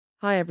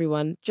Hi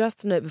everyone,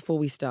 just a note before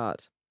we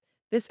start.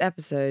 This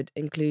episode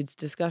includes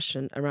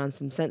discussion around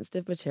some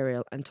sensitive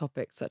material and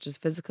topics such as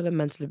physical and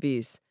mental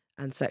abuse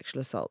and sexual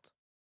assault.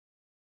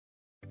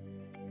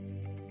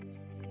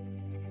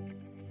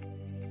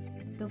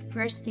 The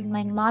first thing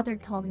my mother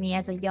told me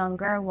as a young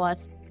girl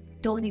was,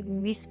 don't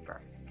even whisper,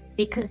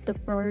 because the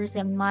birds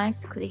and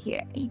mice could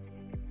hear me.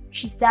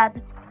 She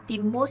said the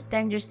most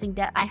dangerous thing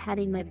that I had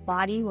in my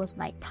body was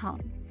my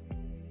tongue.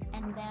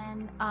 And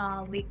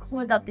then we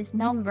called up this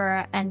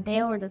number, and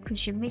they were the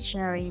Christian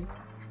missionaries,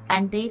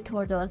 and they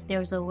told us there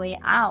was a way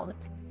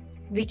out,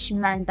 which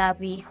meant that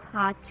we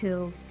had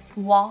to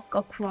walk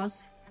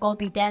across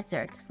Gobi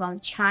Desert from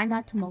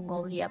China to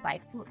Mongolia by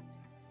foot.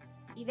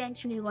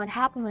 Eventually, what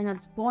happened when I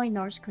was born in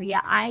North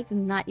Korea, I did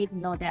not even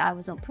know that I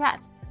was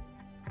oppressed.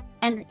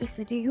 And if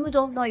you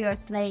don't know you're a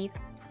slave,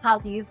 how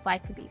do you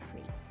fight to be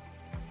free?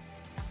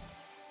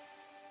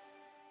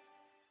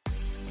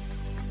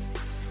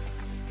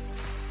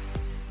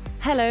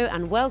 Hello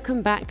and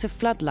welcome back to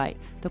Floodlight,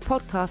 the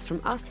podcast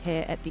from us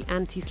here at the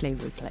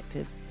Anti-Slavery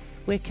Collective.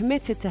 We're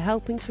committed to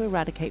helping to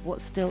eradicate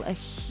what's still a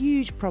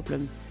huge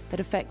problem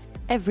that affects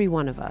every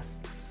one of us.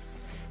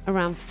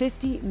 Around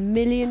 50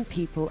 million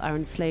people are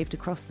enslaved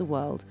across the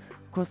world,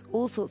 across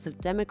all sorts of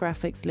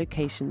demographics,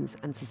 locations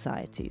and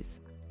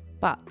societies.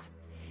 But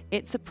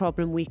it's a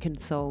problem we can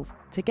solve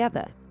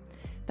together.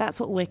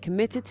 That's what we're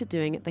committed to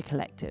doing at the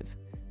Collective,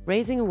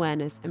 raising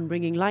awareness and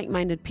bringing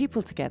like-minded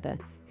people together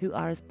who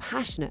are as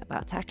passionate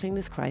about tackling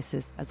this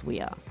crisis as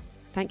we are.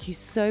 Thank you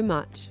so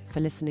much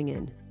for listening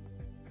in.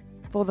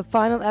 For the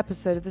final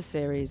episode of the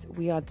series,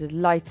 we are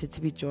delighted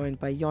to be joined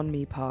by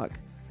Yeonmi Park.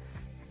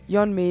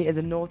 Yeonmi is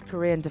a North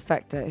Korean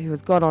defector who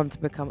has gone on to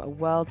become a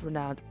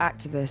world-renowned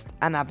activist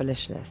and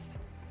abolitionist.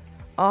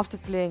 After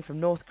fleeing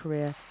from North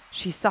Korea,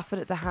 she suffered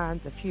at the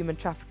hands of human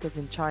traffickers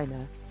in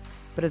China,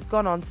 but has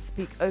gone on to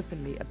speak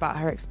openly about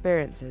her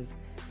experiences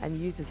and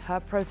uses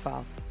her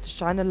profile to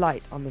shine a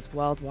light on this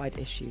worldwide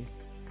issue.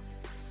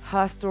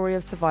 Her story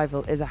of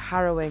survival is a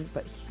harrowing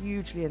but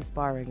hugely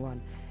inspiring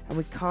one, and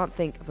we can't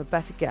think of a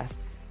better guest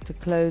to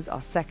close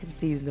our second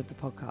season of the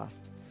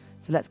podcast.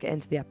 So let's get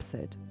into the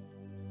episode.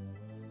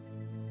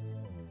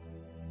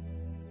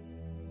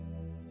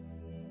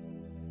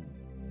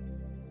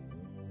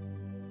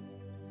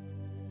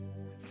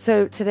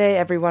 So today,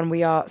 everyone,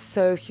 we are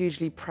so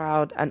hugely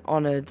proud and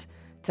honoured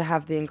to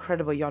have the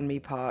incredible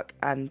Yeonmi Park.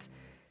 And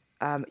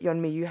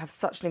Yeonmi, you have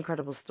such an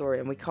incredible story,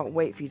 and we can't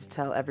wait for you to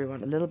tell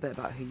everyone a little bit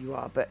about who you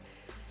are. But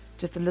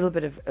just a little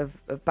bit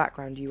of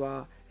background. You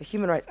are a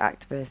human rights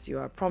activist, you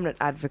are a prominent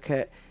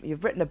advocate,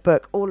 you've written a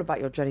book all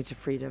about your journey to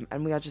freedom,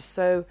 and we are just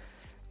so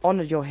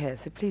honoured you're here.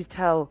 So please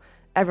tell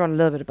everyone a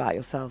little bit about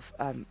yourself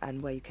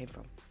and where you came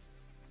from.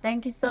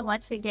 Thank you so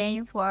much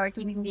again for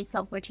giving me this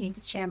opportunity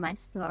to share my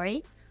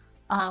story.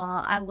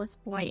 I was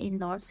born in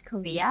North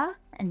Korea,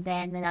 and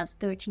then when I was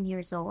 13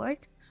 years old,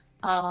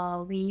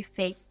 we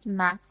faced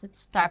massive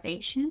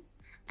starvation,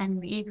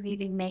 and it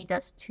really made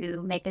us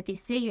to make a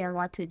decision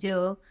what to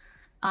do,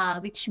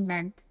 which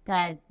meant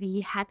that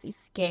we had to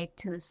escape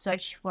to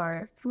search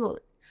for food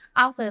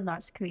outside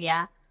North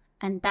Korea,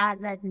 and that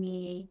led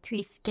me to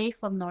escape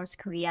from North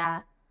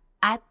Korea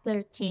at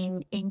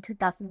 13 in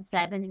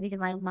 2007 with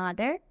my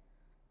mother.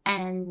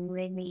 And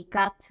when we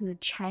got to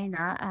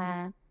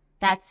China,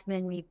 that's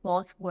when we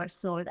both were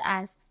sold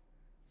as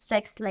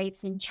sex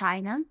slaves in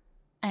China.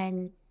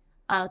 And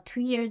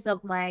 2 years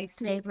of my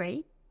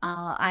slavery,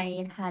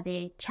 I had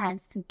a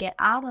chance to get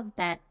out of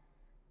that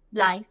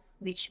life,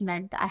 which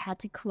meant I had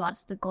to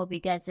cross the Gobi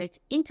Desert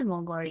into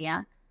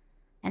Mongolia.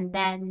 And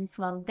then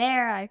from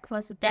there, I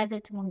crossed the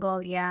desert to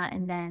Mongolia.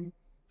 And then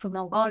from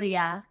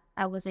Mongolia,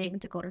 I was able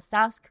to go to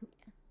South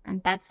Korea.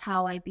 And that's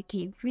how I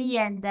became free.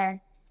 And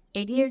then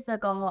 8 years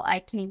ago,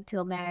 I came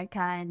to America,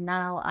 and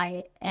now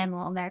I am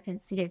an American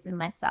citizen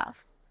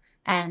myself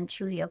and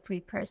truly a free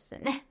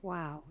person.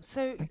 Wow.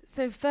 So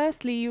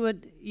firstly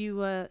you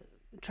were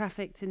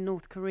trafficked in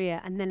North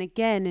Korea and then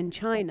again in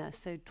China,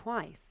 so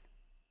twice.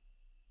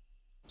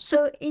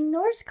 So in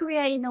North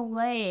Korea, in a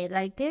way,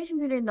 like there's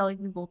really no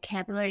even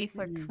vocabulary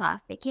for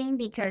trafficking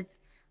because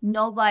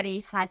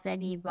nobody has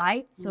any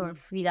rights or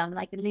freedom.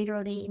 Like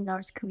literally in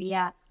North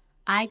Korea,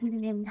 I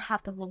didn't even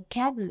have the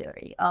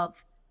vocabulary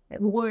of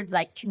words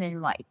like human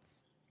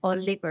rights or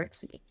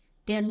liberty.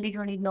 There are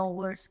literally no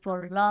words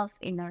for love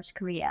in North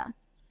Korea.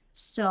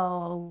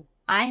 So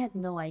I had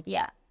no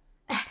idea.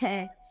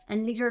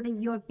 And literally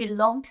you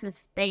belong to the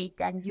state,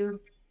 and your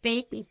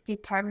fate is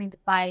determined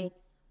by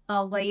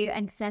what your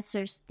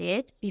ancestors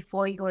did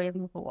before you were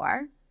even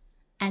born.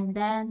 And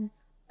then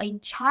in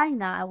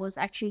China, I was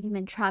actually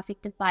human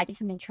trafficked by the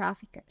human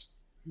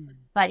traffickers.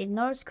 But in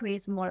North Korea,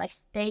 it's more like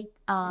state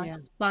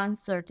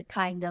sponsored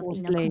kind of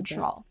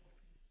control.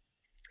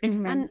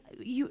 Mm-hmm. And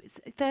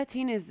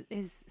 13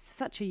 is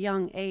such a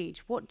young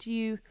age. What do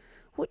you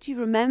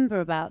remember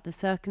about the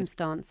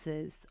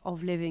circumstances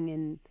of living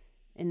in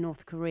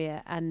North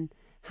Korea, and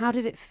how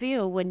did it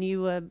feel when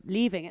you were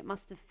leaving? It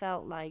must have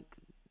felt like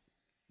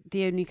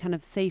the only kind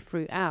of safe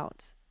route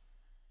out.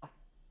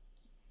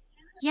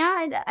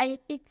 Yeah, and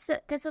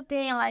that's the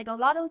thing. Like a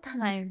lot of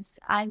times,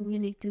 I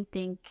really do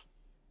think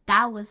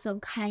that was some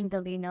kind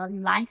of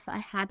life I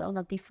had on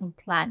a different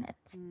planet.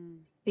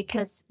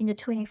 Because in the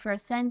 21st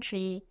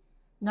century,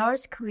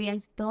 North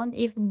Koreans don't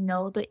even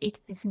know the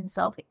existence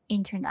of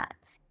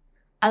internet.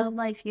 I don't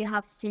know if you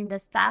have seen the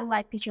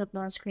satellite picture of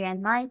North Korea at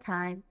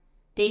nighttime.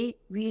 They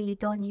really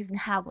don't even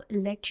have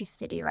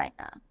electricity right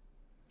now.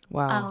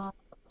 Wow. Uh,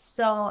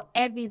 so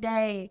every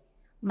day,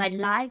 my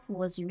life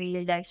was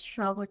really like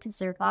struggle to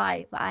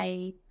survive.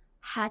 I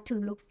had to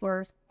look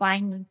for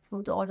finding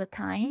food all the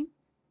time.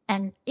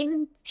 And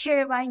even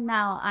here right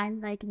now, I'm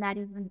like not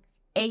even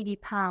 80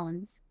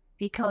 pounds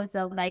because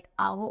of like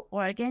our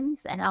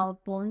organs and our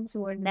bones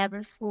were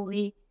never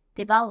fully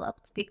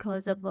developed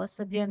because of a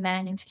severe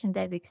malnutrition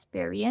that we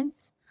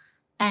experience.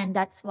 And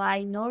that's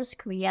why North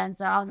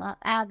Koreans are on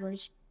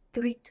average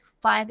 3 to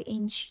 5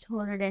 inch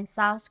taller than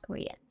South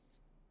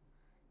Koreans.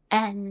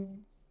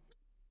 And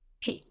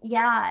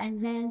yeah,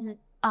 and then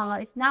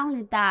it's not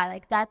only that,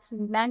 like that's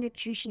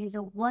malnutrition is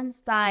on one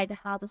side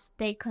how the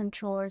state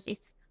controls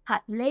its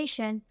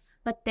population,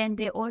 but then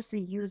they also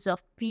use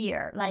of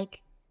fear.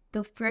 Like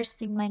the first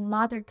thing my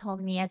mother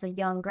told me as a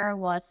young girl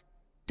was,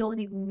 "Don't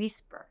even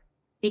whisper,"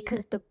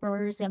 because the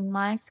birds and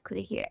mice could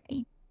hear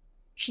me.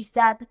 She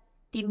said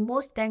the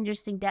most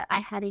dangerous thing that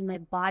I had in my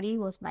body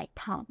was my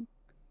tongue.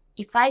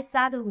 If I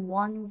said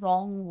one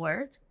wrong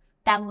word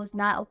that was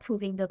not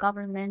approving the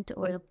government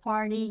or the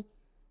party,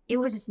 it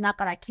was just not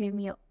gonna kill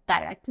me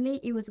directly.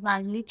 It was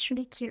gonna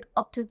literally kill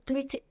up to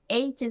 3 to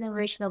 8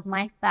 generations of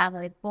my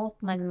family, both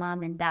my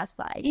mom and dad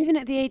side. Even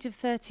at the age of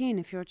 13,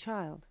 if you're a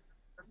child?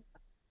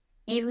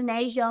 Even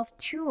age of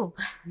 2.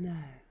 No.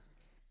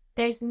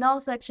 There's no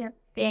such a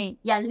thing.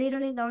 Yeah,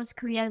 literally North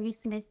Korea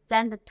recently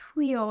sent a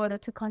 2-year-old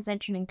to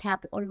concentration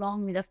camp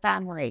along with the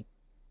family.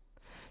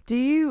 Do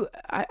you?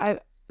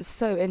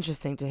 So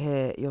interesting to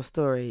hear your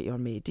story,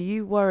 Yeonmi. Do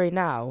you worry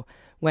now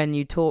when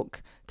you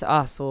talk to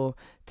us or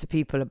to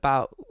people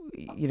about,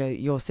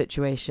 your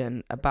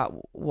situation,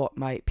 about what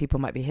people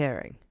might be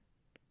hearing?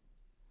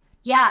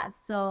 Yeah,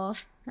 so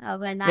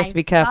when You have I to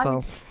be started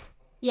careful.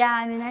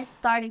 Yeah, when I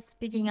started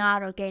speaking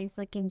out against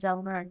Kim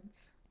Jong Un,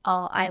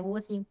 I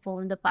was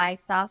informed by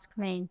South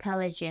Korean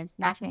intelligence,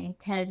 national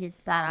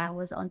intelligence, that I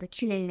was on the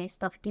killing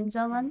list of Kim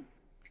Jong Un.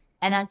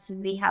 And as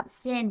we have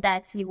seen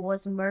that he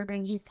was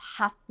murdering his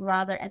half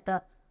brother at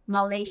the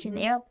Malaysian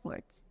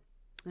airport.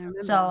 I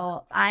remember.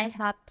 So I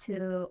have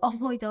to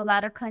avoid a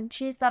lot of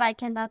countries that I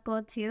cannot go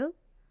to. Right.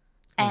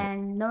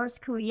 And North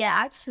Korea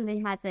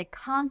actually has a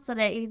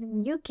consulate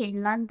in UK,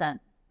 in London,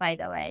 by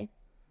the way.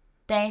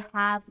 They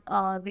have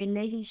a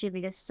relationship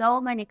with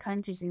so many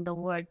countries in the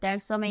world. There are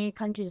so many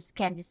countries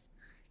can just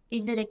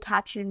easily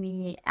capture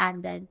me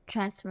and then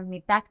transfer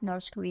me back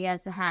North Korea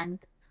as a hand.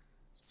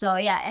 So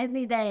yeah,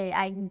 every day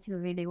I need to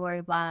really worry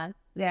about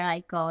where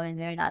I go and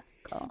where not to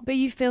go. But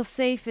you feel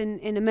safe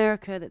in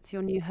America, that's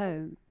your new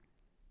home?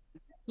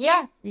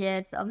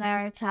 Yes,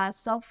 America.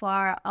 So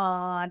far,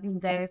 I've been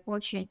very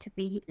fortunate to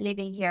be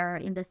living here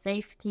in the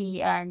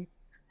safety, and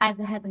I've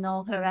had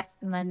no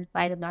harassment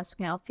by the North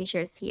Korean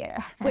officials here.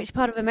 Which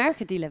part of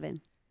America do you live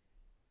in?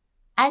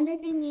 I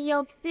live in New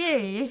York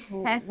City.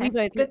 Well, we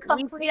both The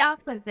complete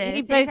opposite.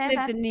 we both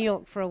lived in New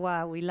York for a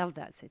while. We love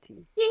that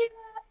city. Yeah.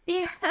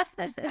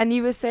 And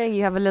you were saying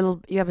you have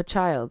a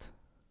child.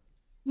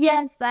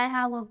 Yes, I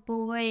have a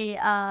boy.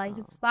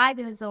 He's 5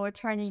 years old,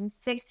 turning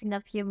 6 in a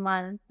few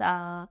months.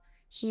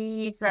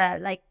 He's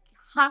like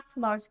half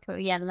North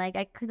Korean. Like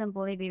I couldn't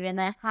believe it when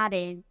I had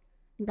him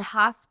in the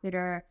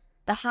hospital.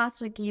 The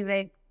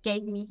hospital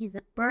gave me his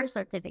birth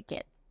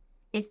certificate.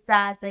 It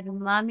says like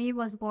mommy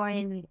was born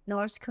in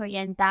North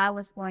Korea and dad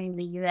was born in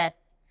the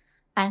U.S.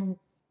 And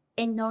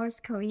in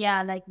North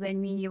Korea, like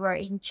when we were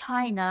in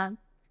China,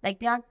 like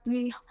there are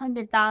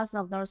 300,000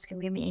 of North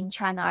Korean women in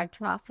China are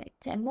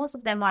trafficked, and most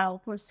of them are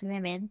of course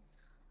women.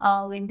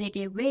 When they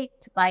get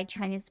raped by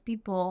Chinese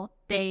people,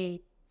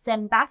 they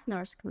send back to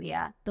North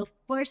Korea. The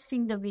first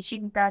thing the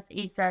regime does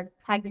is a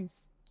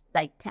pregnancy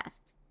like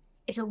test.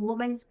 If a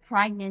woman is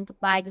pregnant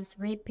by this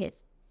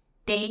rapist,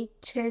 they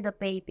kill the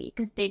baby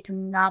because they do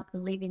not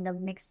believe in the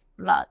mixed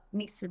blood,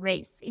 mixed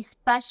race,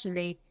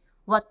 especially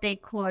what they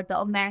call the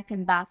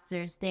American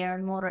bastards, their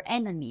mortal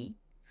enemy.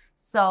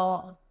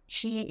 So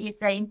she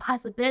is an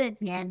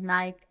impossibility, and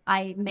like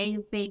I made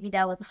a baby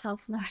that was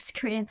half North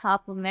Korean,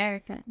 half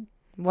American.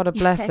 What a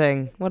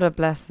blessing. What a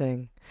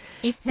blessing.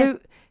 So,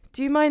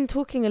 do you mind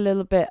talking a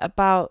little bit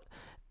about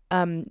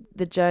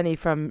the journey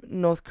from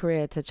North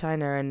Korea to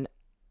China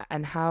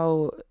and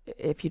how,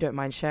 if you don't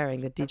mind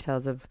sharing, the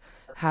details of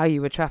how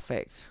you were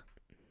trafficked?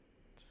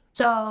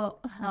 So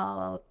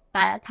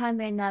by the time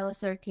when I was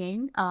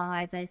 13,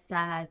 as I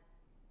said,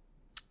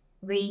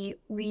 we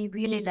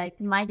really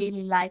like my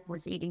daily life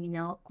was eating,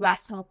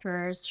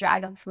 grasshoppers,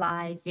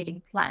 dragonflies,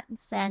 eating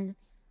plants, and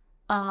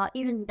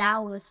even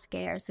that was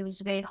scarce. It was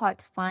very hard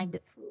to find the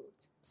food.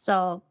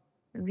 So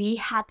we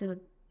had to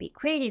be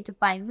creative to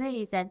find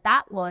ways, and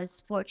that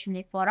was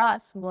fortunately for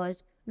us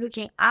was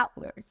looking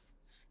outwards.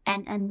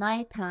 And at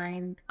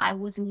nighttime, I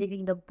was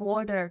leaving the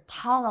border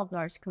town of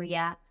North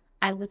Korea.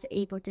 I was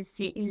able to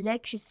see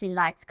electricity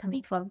lights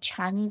coming from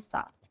Chinese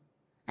side.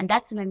 And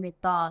that's when we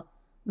thought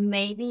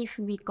maybe if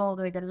we go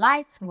where the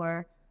lights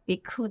were, we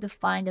could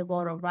find a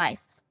bowl of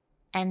rice.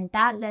 And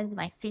that led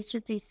my sister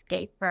to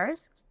escape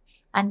first.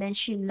 And then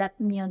she left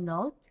me a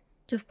note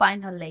to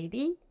find a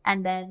lady.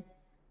 And then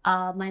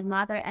my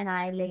mother and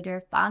I later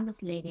found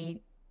this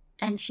lady.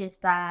 And she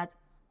said,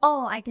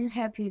 "Oh, I can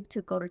help you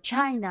to go to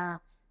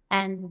China.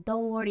 And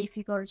don't worry, if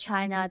you go to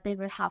China, they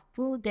will have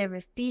food, they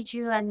will feed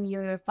you, and you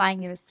will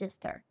find your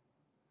sister."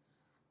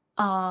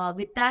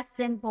 With that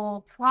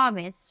simple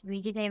promise,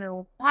 we didn't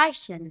even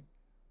question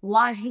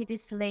why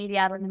this lady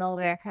out of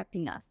nowhere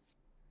helping us.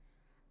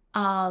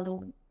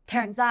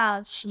 Turns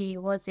out she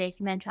was a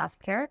human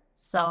trafficker,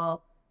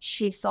 so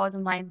she sold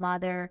my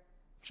mother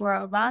for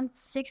around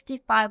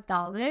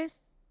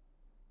 $65,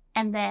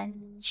 and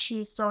then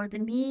she sold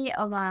me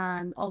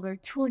around over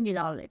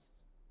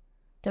 $20.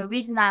 The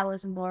reason I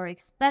was more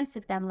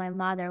expensive than my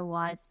mother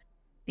was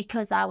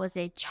because I was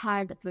a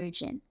child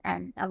virgin,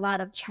 and a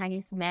lot of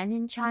Chinese men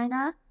in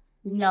China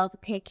love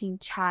taking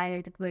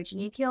child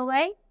virginity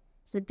away,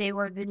 so they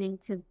were willing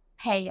to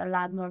pay a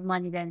lot more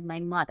money than my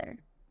mother.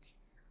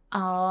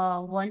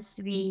 Once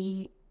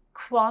we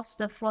crossed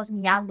the frozen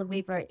Yangtze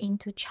River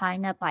into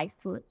China by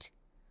foot,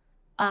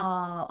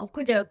 of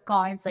course there are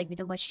guards like with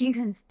the machine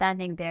guns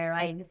standing there,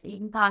 right? It's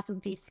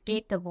impossible to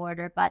escape the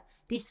border, but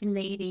this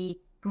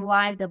lady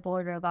bribed the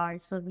border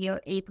guards, so we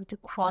were able to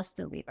cross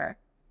the river.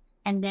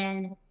 And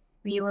then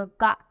when we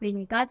got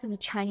to the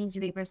Chinese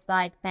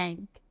riverside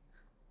bank,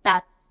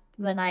 that's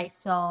when I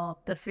saw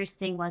the first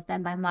thing was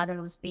that my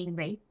mother was being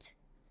raped.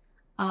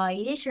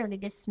 Initially,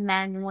 this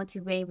man wanted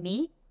to rape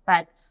me,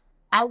 but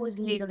I was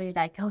literally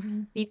like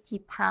over 50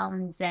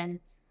 pounds and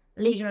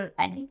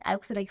I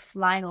was like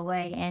flying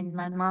away, and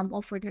my mom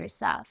offered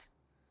herself.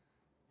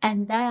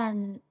 And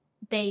then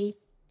they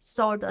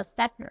sold us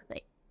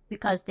separately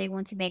because they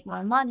want to make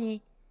more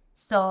money.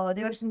 So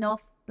there was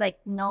not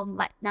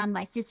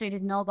my sister,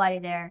 there's nobody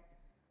there.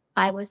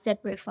 I was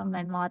separate from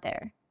my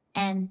mother.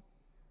 And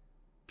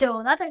the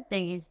another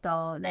thing is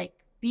though, like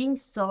being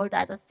sold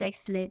as a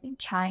sex slave in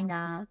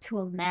China to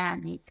a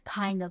man is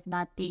kind of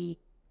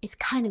it's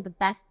kind of the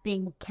best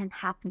thing that can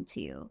happen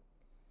to you.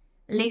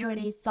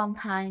 Literally,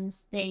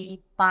 sometimes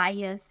they buy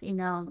us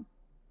in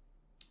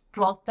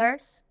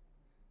brothels,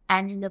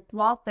 and in the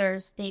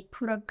brothels they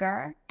put a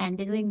girl and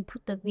they don't even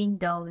put the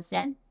windows,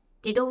 and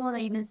they don't want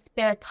to even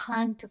spare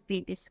time to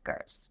feed these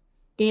girls.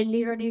 They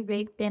literally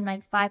rape them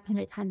like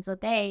 500 times a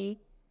day,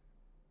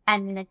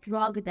 and then they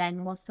drug them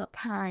most of the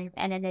time,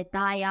 and then they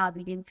die out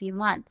within a few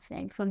months.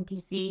 And from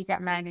disease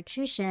and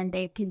malnutrition,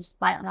 they can just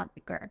buy another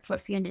girl for a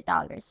few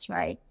 $100s,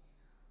 right?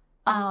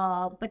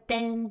 But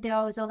then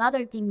there was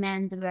another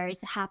demand where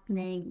it's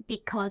happening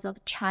because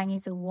of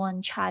Chinese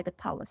one-child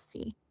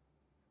policy.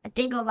 I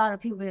think a lot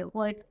of people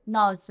would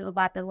know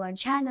about the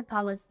one-child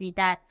policy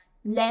that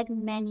led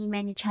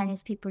many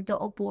Chinese people to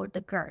abort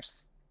the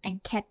girls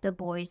and kept the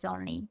boys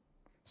only.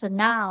 So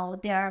now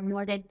there are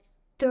more than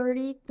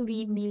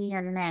 33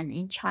 million men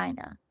in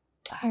China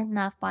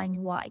cannot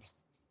find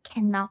wives,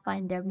 cannot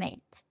find their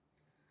mate.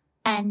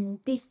 And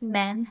these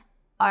men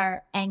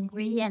are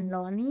angry and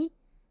lonely,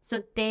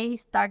 so they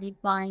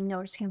started buying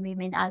North Korean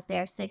women as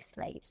their sex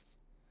slaves.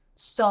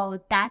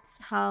 So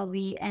that's how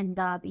we end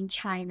up in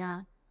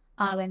China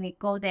when we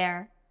go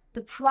there.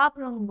 The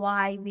problem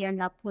why we are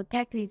not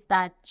protected is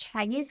that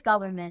Chinese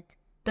government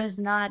does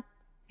not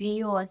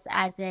view us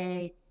as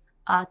a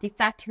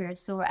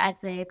defectors or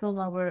as a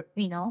global,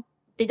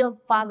 they don't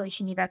follow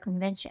Geneva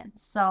Convention.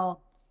 So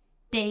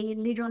they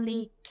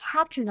literally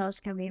capture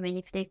North Korean women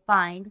if they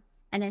find,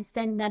 and then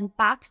send them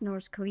back to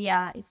North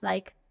Korea. It's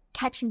like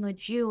catching a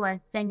Jew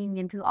and sending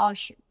them to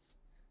Auschwitz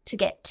to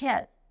get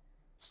killed.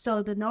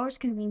 So the North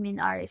Korean women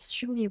are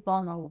extremely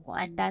vulnerable,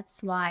 and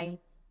that's why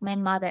my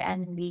mother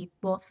and we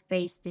both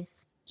face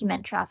this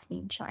human trafficking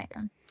in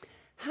China.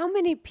 How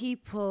many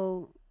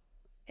people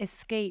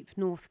escape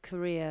North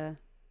Korea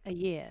a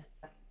year?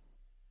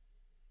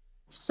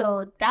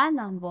 So that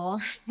number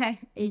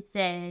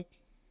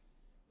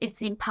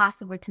it's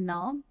impossible to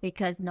know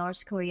because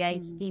North Korea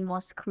is the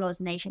most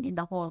closed nation in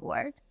the whole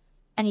world.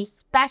 And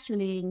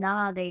especially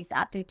nowadays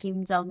after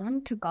Kim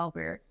Jong-un took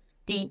over,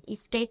 the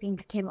escaping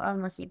became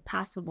almost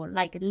impossible,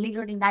 like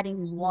literally not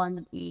in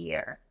 1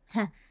 year.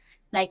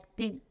 Like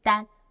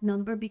that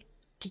number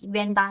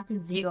went back to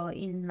zero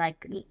in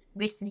like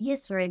recent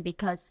history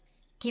because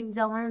Kim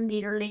Jong-un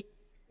literally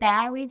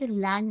buried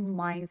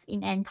landmines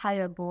in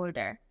entire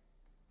border,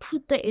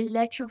 put the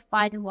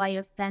electrified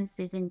wire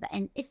fences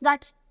and it's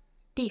like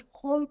the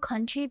whole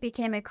country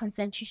became a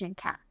concentration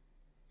camp.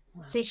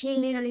 Wow. So he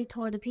literally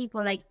told the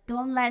people, like,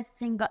 don't let a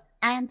single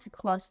ant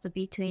cross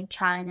between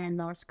China and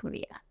North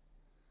Korea.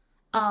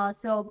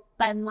 So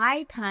by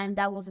my time,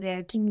 that was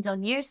where Kim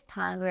Jong-il's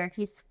time, where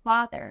his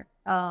father,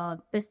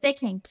 the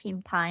second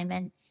Kim time,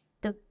 and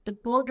the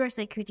border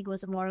security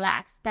was more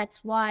lax.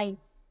 That's why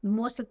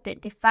most of the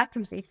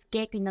defectors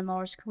escaping the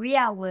North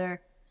Korea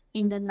were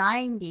in the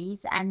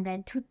 90s, and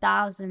then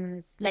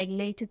 2000s, like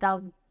late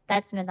 2000s,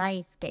 that's when I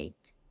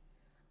escaped.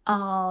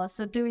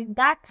 So during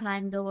that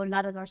time, there were a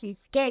lot of nurses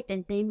escaped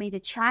and they made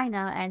it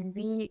China, and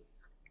we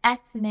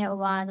estimate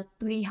around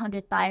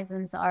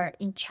 300,000 are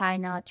in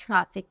China,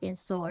 trafficked and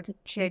sold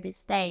to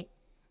this day.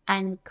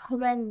 And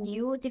current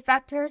new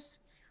defectors,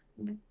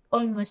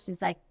 almost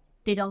is like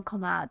they don't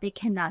come out, they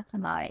cannot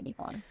come out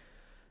anymore.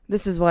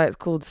 This is why it's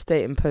called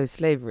state-imposed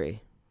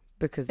slavery,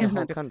 because the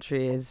whole Mhm.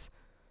 country is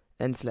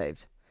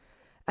enslaved.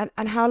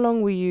 And how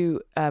long were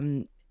you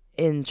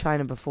in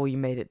China before you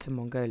made it to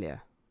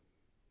Mongolia?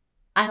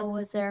 I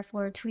was there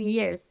for 2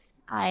 years.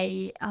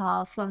 I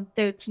from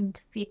 13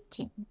 to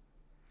 15.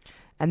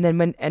 And then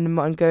when in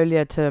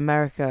Mongolia to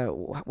America,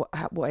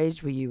 what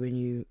age were you when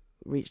you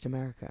reached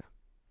America?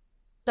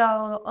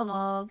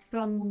 So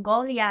from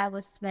Mongolia,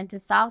 went to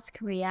South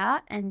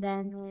Korea, and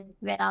then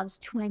when I was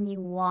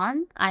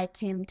 21, I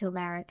came to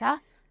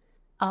America.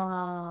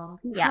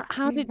 Yeah.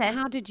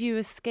 How did you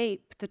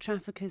escape the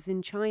traffickers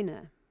in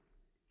China?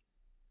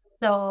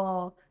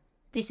 So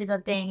this is a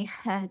thing.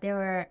 There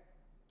were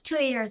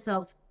 2 years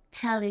of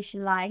hellish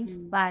life,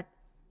 but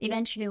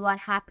eventually what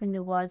happened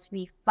was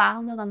we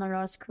found a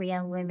North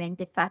Korean women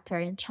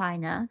defector in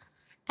China,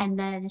 and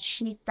then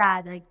she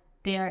said like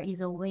there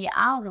is a way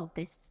out of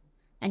this,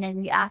 and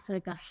then we asked her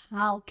like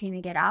how can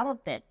we get out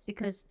of this,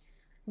 because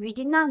we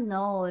did not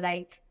know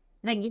like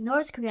in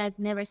North Korea I've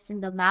never seen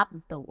the map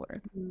of the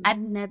world. I've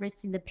never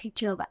seen the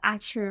picture of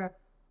actual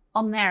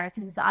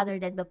Americans other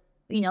than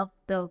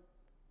the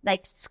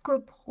like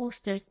school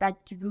posters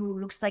that drew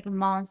looks like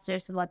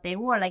monsters what they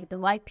were, like the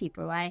white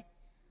people, right?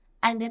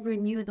 I never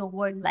knew the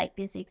word like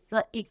this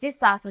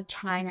exists outside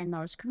China and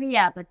North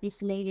Korea, but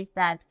this lady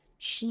said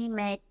she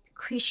made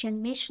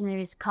Christian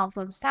missionaries come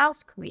from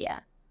South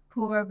Korea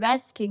who were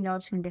rescuing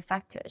North Korean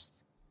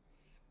defectors.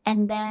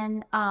 And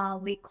then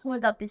we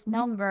called up this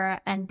number,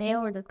 and they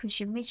were the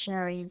Christian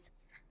missionaries,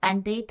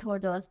 and they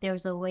told us there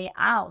was a way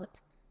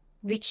out,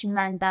 which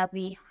meant that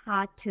we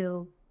had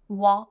to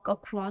walk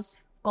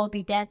across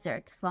Gobi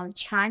Desert from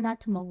China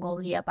to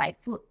Mongolia by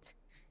foot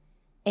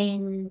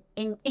in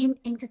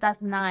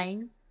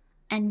 2009.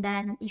 And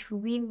then if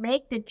we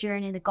make the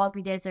journey in the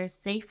Gobi Desert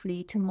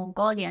safely to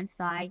Mongolian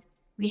side,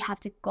 we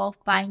have to go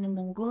find the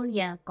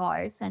Mongolian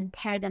guards and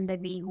tell them that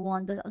we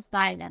want the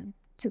asylum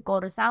to go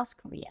to South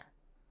Korea.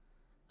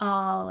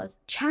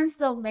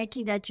 Chance of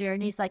making that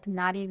journey is like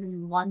not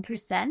even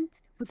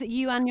 1%. Was it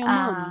you and your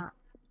mum?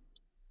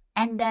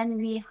 And then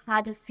we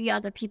had a few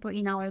other people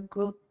in our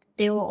group.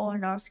 They were all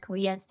North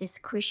Koreans. These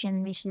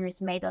Christian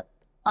missionaries made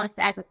us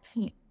as a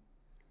team.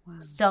 Wow.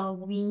 So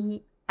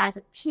we, as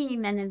a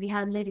team, and then we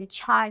had a little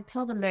child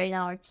toddler in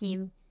our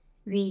team.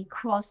 We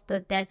crossed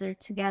the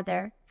desert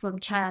together from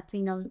China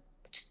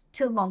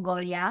to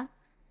Mongolia,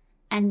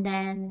 and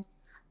then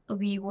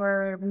we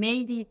were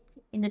made it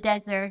in the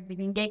desert. We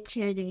didn't get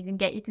killed. We didn't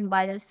get eaten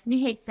by the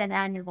snakes and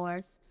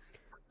animals.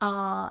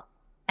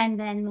 And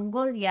then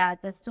Mongolia,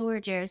 the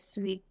soldiers,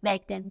 we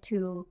begged them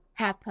to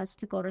help us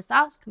to go to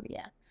South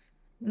Korea.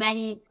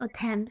 Many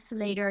attempts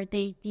later,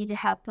 they did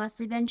help us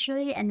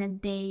eventually, and then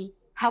they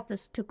helped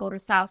us to go to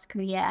South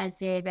Korea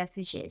as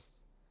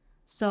refugees.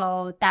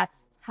 So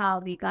that's how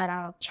we got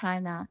out of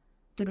China,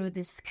 through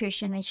this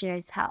Christian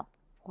missionaries' help.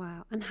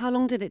 Wow. And how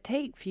long did it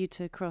take for you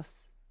to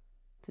cross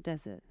the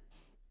desert?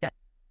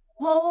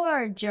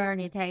 Whole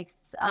journey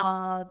takes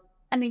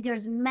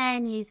there's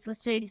many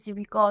facilities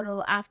we go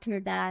to after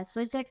that,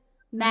 so it's like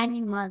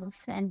many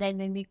months. And then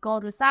when we go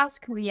to South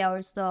Korea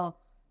also,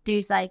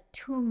 there's like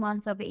 2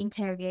 months of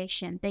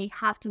interrogation. They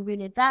have to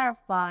really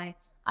verify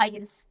are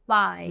you a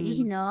spy,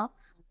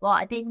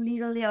 well, they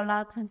literally a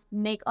lot of times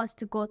make us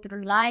to go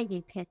through lie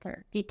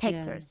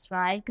detectors,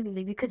 right? Because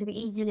we could be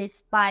easily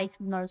spies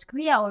from North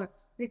Korea, or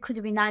we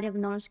could be not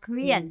even North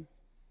Koreans.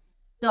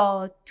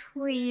 So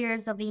 2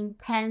 years of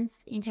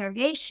intense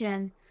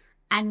interrogation,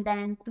 and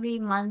then 3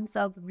 months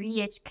of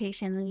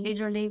re-education.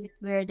 Literally,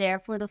 we're there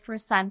for the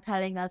first time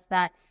telling us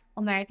that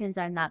Americans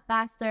are not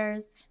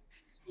bastards.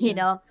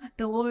 The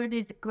world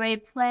is a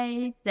great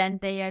place, and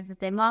they are the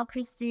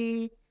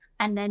democracy.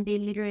 And then they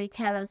literally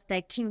tell us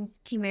that Kim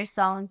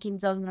Il-sung, Kim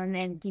Jong-un,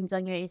 and Kim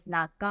Jong-il is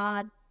not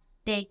God.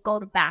 They go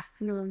to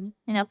bathroom.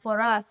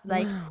 For us,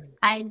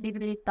 I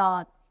literally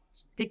thought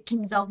that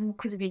Kim Jong-un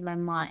could read my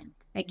mind.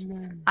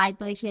 I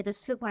thought he had a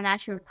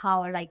supernatural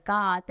power like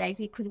God, that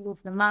he could move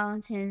the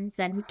mountains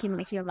and he can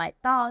hear my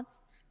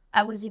thoughts.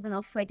 I was even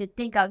afraid to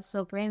think I was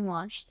so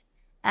brainwashed.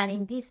 And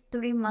in this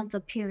 3 month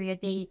period,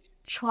 they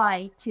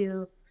tried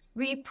to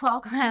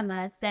reprogram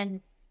us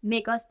and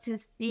make us to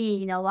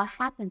see, what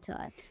happened to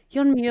us.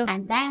 Yeonmi,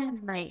 And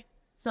then,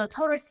 so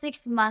total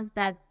 6 months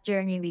that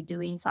journey we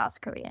do in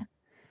South Korea.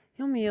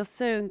 Yeonmi, you're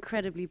so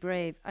incredibly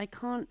brave. I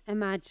can't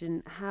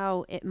imagine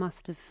how it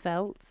must have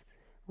felt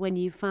when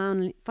you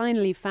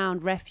finally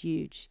found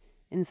refuge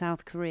in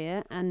South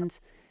Korea, and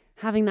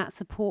having that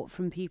support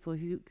from people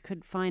who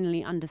could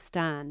finally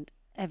understand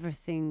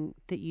everything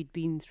that you'd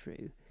been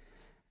through.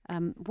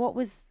 What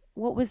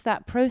was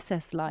that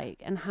process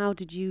like, and how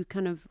did you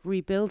kind of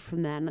rebuild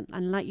from there?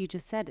 And like you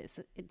just said, it's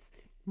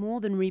more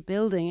than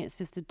rebuilding, it's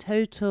just a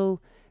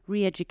total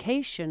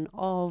re-education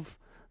of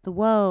the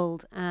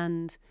world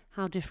and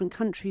how different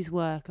countries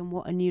work and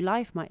what a new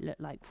life might look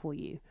like for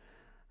you.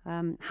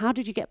 How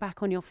did you get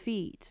back on your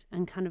feet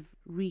and kind of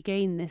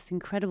regain this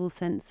incredible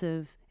sense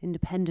of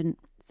independence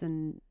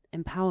and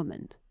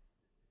empowerment?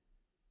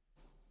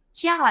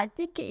 Yeah, I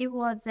think it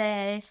was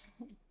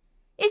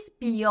it's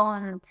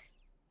beyond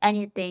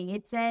anything.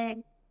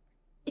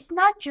 It's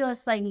not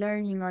just like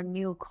learning a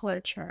new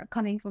culture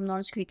coming from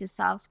North Korea to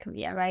South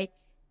Korea, right?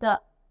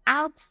 The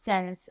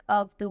absence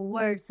of the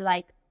words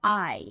like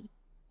I.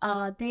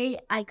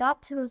 I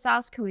got to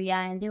South Korea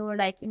and they were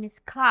like in this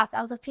class.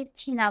 I was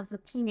 15, I was a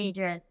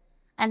teenager,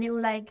 and they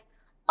were like,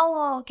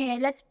 "Oh, okay,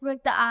 let's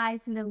break the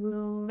ice in the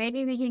room.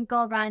 Maybe we can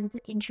go around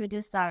to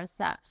introduce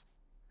ourselves."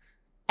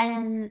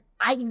 And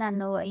I did not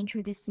know what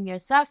introducing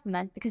yourself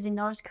meant, because in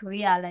North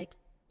Korea, like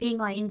being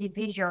an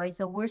individual is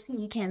the worst thing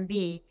you can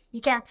be.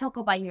 You can't talk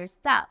about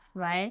yourself,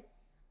 right?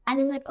 And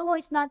then like, oh,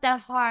 it's not that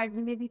hard.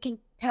 Maybe you can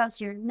tell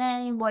us your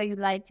name, what you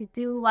like to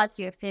do, what's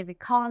your favorite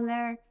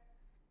color.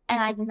 And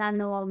I did not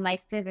know what my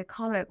favorite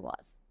color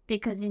was,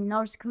 because in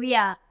North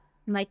Korea,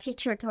 my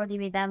teacher told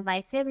me that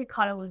my favorite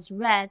color was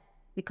red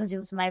because it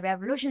was my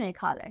revolutionary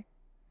color.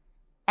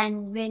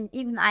 And when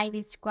even I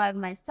describe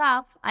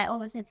myself, I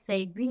always have to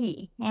say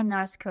we in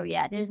North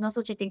Korea. There's no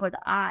such a thing called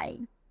I.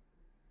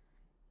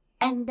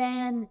 And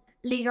then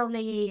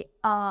literally,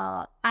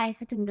 I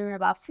had to learn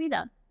about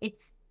freedom. It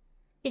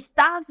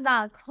sounds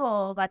not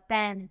cool, but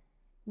then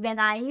when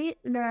I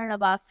learned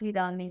about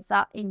freedom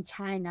in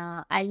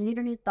China, I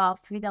literally thought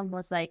freedom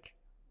was like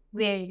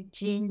wearing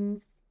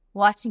jeans,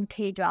 watching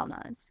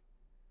K-dramas.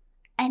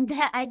 And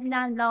then I did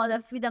not know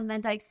that freedom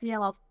meant like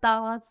freedom of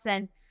thoughts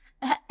and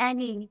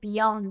any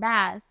beyond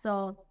that.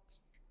 So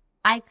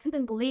I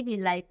couldn't believe it.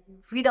 Like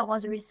freedom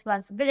was a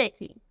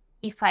responsibility.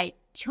 If I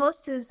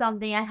chose to do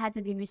something, I had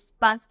to be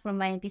responsible for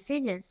my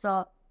decisions.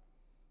 So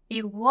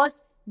it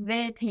was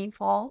very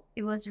painful.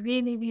 It was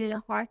really, really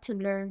hard to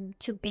learn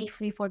to be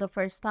free for the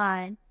first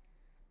time.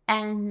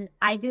 And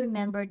I do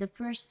remember the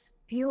first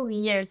few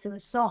years, it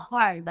was so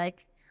hard.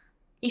 Like,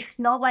 if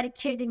nobody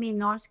treated me in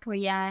North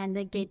Korea and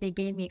they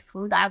gave me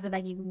food, I would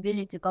like even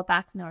willing to go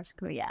back to North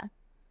Korea.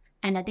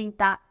 And I think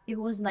that it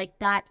wasn't like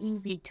that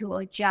easy to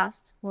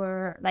adjust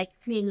for like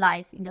free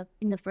life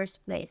in the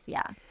first place.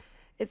 Yeah.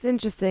 It's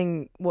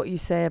interesting what you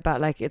say about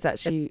like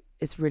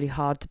it's really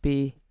hard to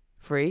be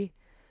free.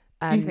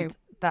 And I think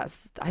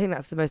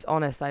that's the most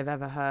honest I've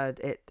ever heard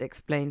it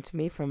explained to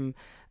me from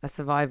a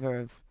survivor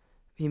of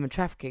human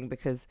trafficking,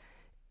 because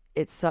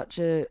it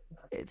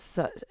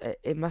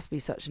must be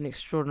such an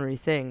extraordinary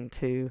thing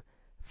to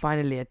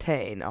finally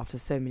attain after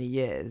so many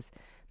years.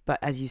 But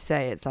as you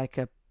say, it's like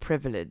a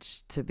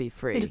privilege to be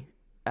free,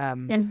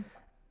 and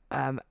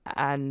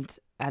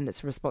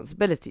it's a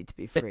responsibility to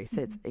be free.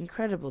 So it's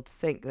incredible to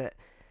think that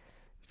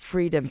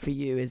freedom for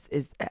you is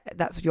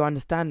that's your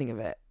understanding of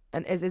it.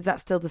 And is that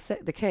still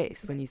the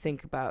case when you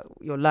think about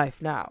your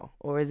life now,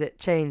 or is it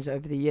changed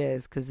over the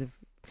years because of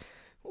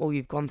all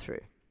you've gone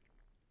through?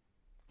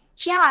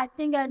 Yeah, I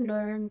think I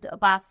learned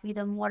about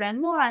freedom more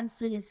and more. I'm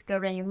still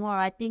discovering more.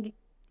 I think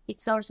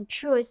it's also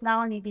true. It's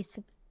not only this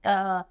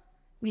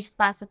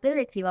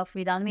responsibility what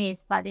freedom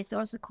is, but it's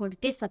also called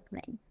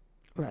discipline.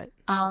 Right.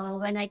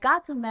 When I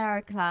got to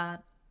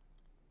America,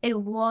 it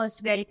was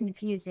very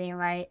confusing,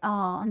 right?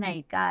 Oh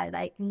my God,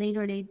 like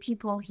literally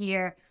people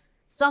here,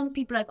 some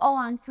people like, oh,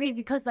 I'm free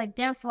because like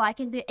therefore I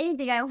can do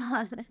anything I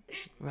want.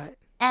 Right.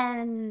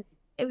 And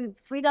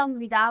freedom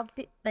without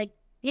like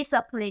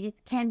discipline,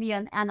 it can be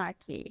an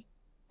anarchy.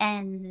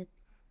 And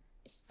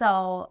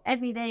so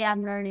every day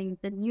I'm learning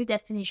the new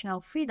definition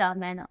of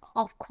freedom. And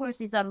of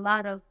course, it's a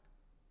lot of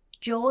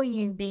joy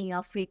in being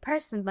a free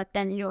person, but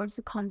then it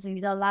also comes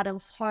with a lot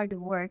of hard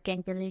work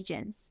and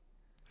diligence.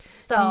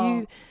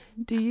 So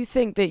do you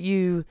think that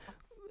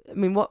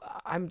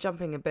I'm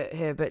jumping a bit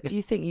here, but do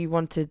you think you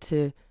wanted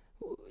to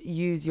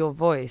use your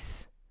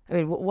voice? I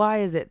mean, why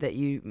is it that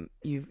you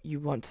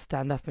want to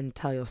stand up and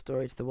tell your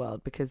story to the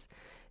world? Because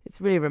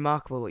it's really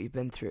remarkable what you've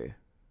been through.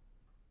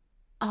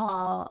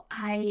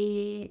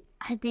 I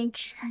think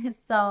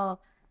so.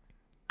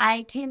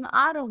 I came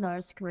out of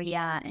North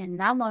Korea and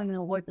not knowing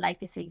a word like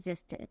this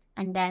existed.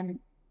 And then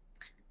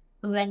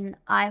when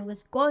I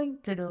was going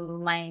through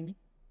my,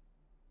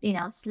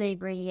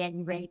 slavery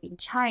and rape in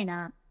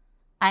China,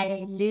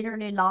 I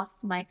literally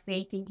lost my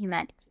faith in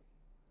humanity.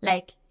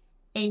 Like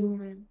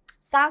in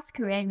South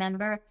Korea, I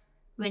remember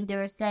when they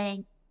were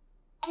saying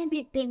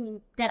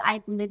everything that I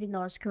believe in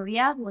North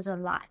Korea was a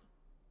lie.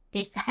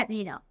 They said,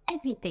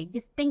 everything.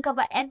 Just think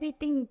about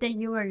everything that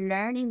you were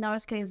learning in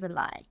North Korea is a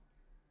lie.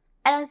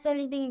 And I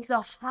started thinking,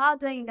 so how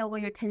do I know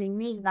what you're telling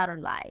me is not a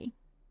lie?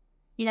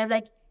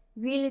 Like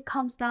really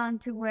comes down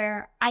to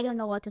where I don't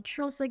know what to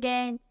trust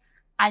again.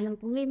 I don't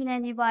believe in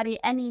anybody.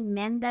 Any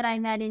man that I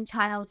met in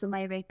China was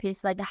my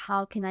rapist. Like,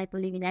 how can I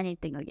believe in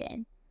anything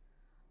again?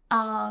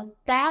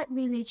 That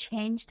really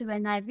changed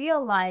when I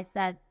realized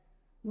that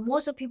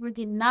most of people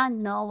did not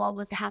know what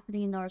was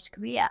happening in North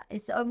Korea.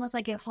 It's almost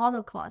like a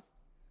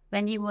Holocaust.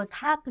 when it was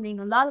happening,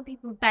 a lot of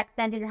people back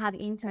then didn't have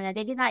internet.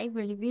 They did not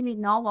even really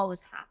know what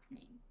was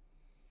happening.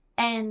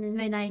 And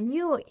when I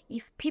knew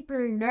if people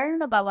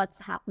learn about what's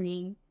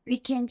happening, we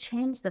can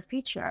change the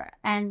future.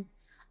 And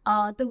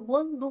the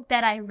one book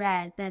that I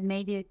read that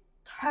made it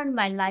turn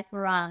my life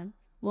around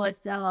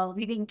was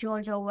reading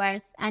George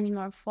Orwell's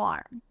Animal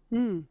Farm.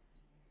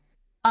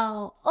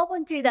 Up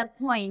until that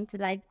point,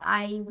 like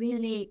I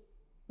really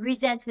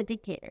resent the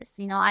dictators.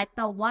 I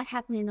thought what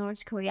happened in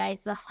North Korea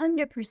is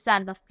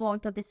 100% the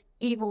fault of this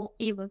evil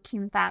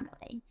Kim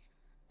family.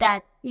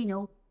 That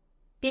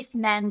this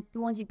man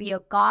wants to be a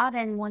god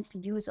and wants to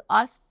use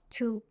us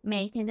to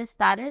maintain the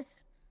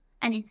status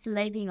and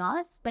enslaving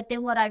us. But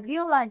then what I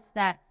realized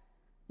that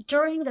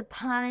during the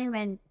time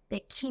when the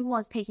king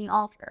was taking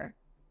over,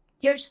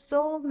 there's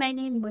so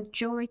many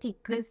majority,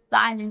 good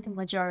silent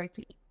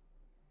majority.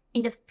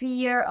 In the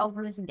fear of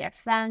losing their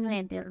family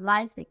and their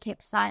lives, they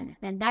kept silent.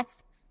 And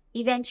that's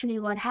eventually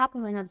what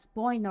happened when I was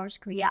born in North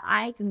Korea.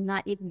 I did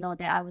not even know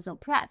that I was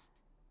oppressed.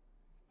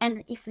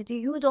 And if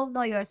you don't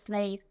know you're a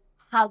slave,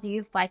 how do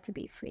you fight to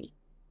be free?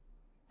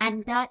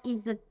 And that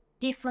is a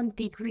different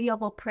degree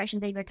of oppression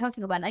that you're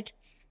talking about. Like,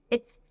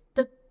 it's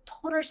the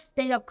total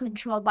state of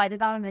control by the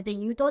government that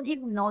you don't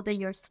even know that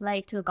you're a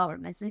slave to the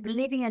government. So you're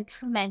living in a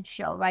Truman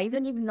Show, right? You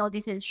don't even know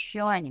this is a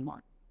show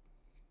anymore.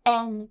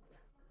 And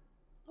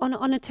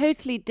on a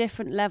totally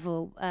different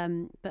level,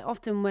 but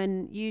often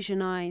when Yuj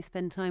and I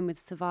spend time with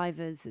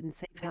survivors in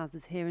safe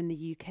houses here in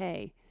the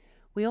UK,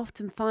 we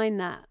often find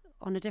that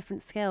on a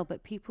different scale,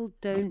 but people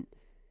don't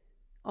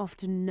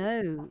often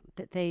know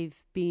that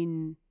they've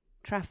been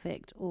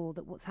trafficked or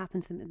that what's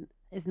happened to them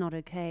is not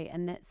okay.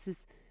 And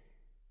it's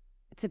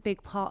a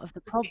big part of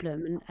the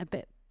problem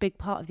and big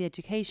part of the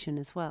education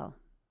as well.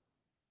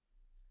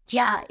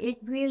 Yeah, it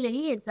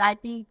really is. I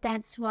think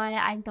that's why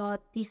I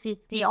thought this is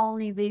the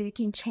only way we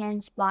can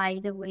change by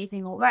the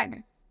raising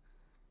awareness.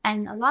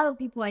 And a lot of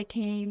people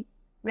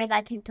when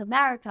I came to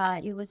America,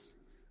 it was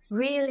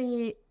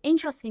really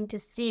interesting to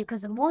see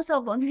because most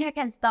of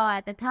Americans thought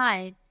at the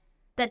time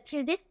that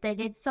till this day,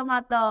 that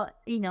somehow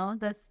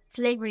the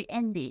slavery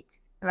ended,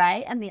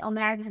 right? I mean,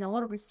 Americans know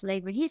all over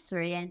slavery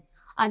history and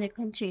other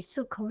countries.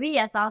 So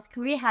Korea, South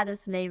Korea had a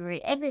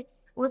slavery. It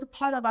was a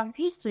part of our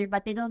history,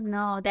 but they don't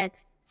know that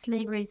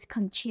slavery is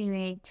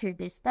continuing to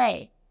this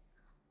day.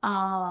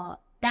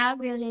 That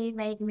really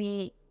made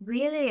me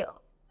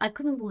I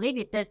couldn't believe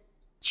it that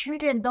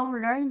children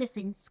don't learn this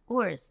in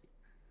schools.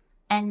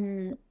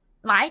 And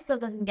my son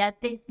doesn't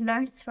get this,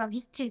 learns from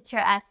his teacher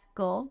at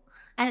school.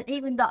 And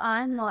even though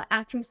I'm an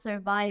actual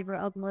survivor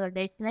of modern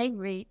day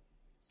slavery,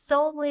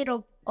 so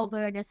little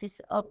awareness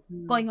is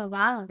going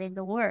around in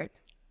the world.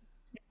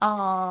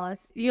 I'm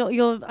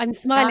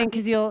smiling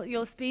because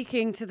you're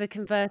speaking to the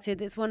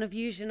converted. It's one of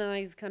Yuj and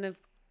I's kind of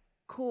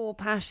core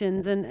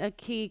passions, and a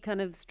key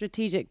kind of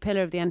strategic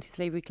pillar of the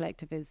Anti-Slavery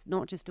Collective is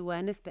not just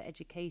awareness but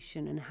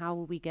education, and how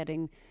are we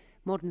getting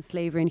modern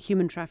slavery and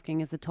human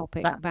trafficking as a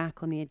topic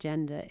back on the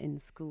agenda in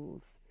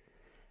schools.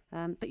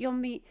 But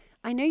Yeonmi,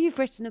 I know you've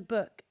written a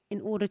book, In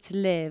Order to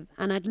Live,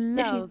 and I'd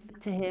love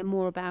to hear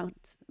more about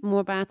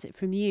it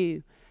from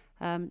you.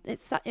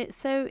 It's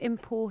so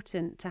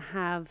important to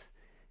have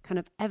kind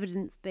of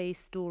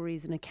evidence-based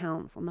stories and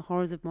accounts on the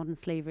horrors of modern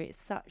slavery.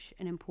 It's such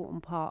an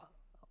important part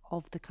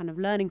of the kind of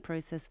learning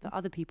process for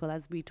other people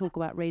as we talk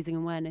about raising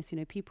awareness.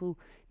 People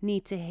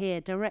need to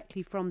hear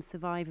directly from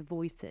survivor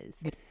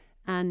voices.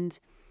 And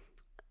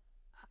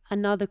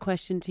another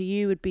question to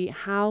you would be,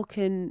 how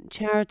can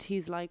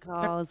charities like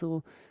ours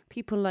or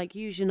people like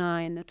Yuj and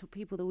I and the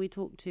people that we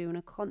talk to and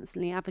are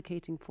constantly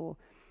advocating for,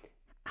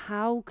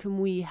 how can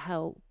we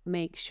help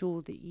make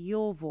sure that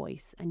your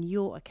voice and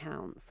your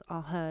accounts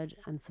are heard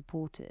and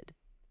supported?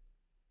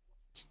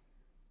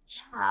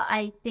 Yeah,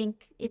 I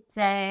think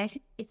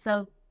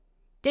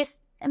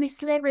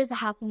slavery is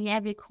happening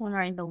every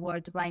corner in the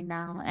world right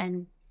now,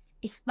 and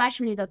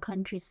especially the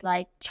countries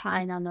like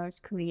China,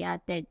 North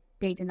Korea, that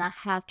they do not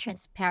have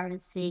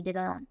transparency, they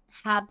don't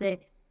have the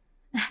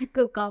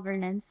good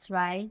governance,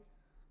 right?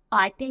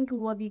 I think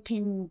what we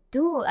can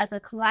do as a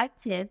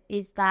collective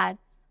is that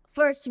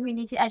first we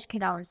need to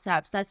educate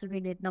ourselves. That's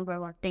really the number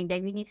one thing,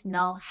 that we need to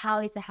know how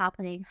is it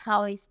happening,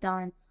 how it's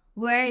done,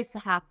 where is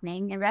it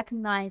happening, and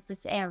recognize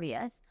these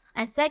areas.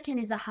 And second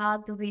is how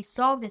do we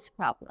solve this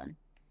problem?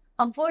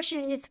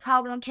 Unfortunately, this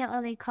problem can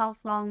only come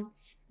from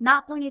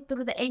not only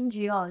through the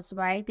NGOs,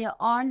 right? There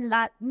are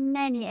not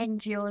many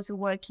NGOs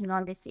working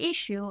on this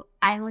issue.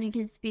 I only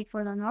can speak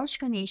for the North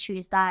Korean issue,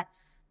 is that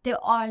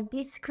there are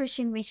these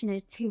Christian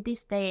missionaries to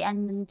this day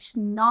and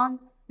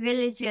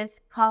non-religious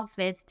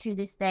prophets to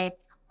this day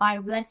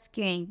are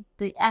rescuing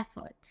the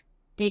effort.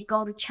 They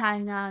go to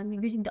China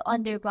using the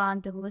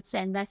underground routes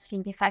and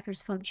rescuing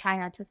defectors from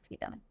China to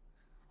freedom.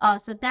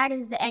 So that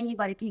is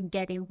anybody can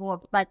get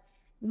involved. But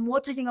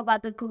more to think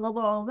about the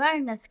global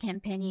awareness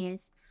campaign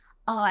is,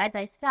 as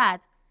I said,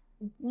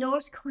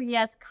 North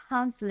Korea's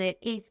consulate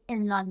is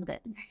in London.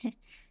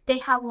 They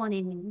have one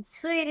in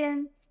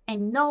Sweden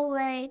and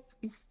Norway,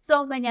 and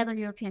so many other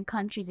European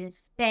countries, in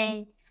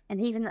Spain, and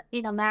even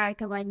in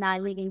America right now, I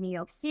live in New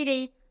York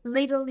City.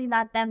 literally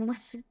not that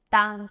much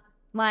down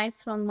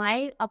miles from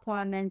my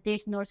apartment,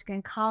 there's North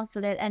Korean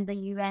consulate and the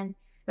UN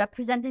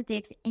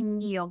representatives in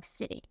New York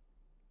City.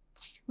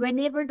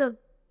 Whenever the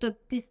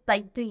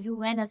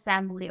UN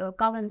assembly or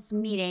government's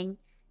meeting,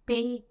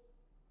 they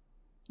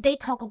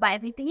talk about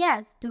everything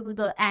else, to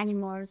the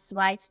animals'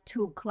 rights,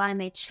 to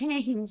climate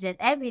change and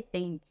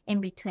everything in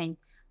between.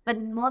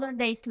 But modern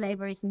day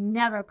slavery is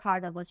never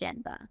part of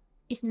agenda.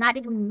 It's not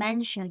even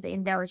mentioned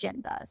in their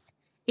agendas.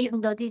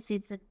 Even though this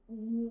is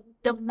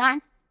the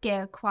mass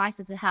scale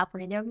crisis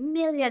happening, there are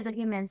millions of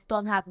humans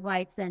don't have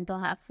rights and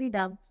don't have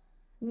freedom.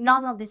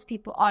 None of these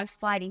people are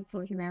fighting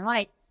for human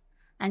rights.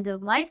 And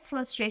my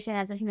frustration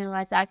as a human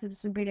rights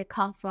activist really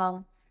come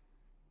from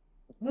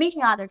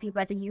meeting other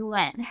people at the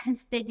UN and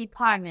State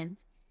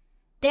Department.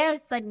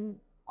 There's like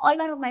a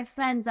lot of my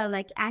friends are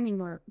like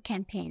animal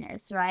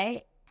campaigners,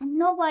 right? And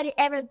nobody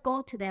ever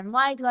go to them.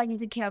 Why do I need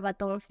to care about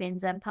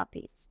dolphins and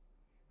puppies?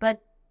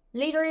 But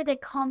literally they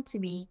come to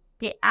me,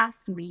 they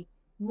ask me,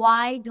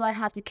 why do I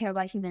have to care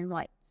about human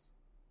rights?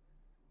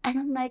 And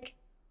I'm like,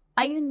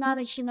 are you not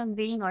a human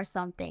being or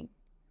something?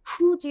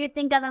 Who do you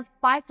think gonna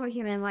fight for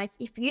human rights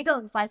if you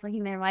don't fight for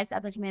human rights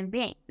as a human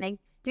being? Like,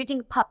 do you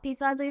think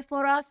puppies are doing it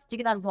for us? Do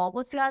you think that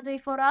robots are doing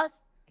it for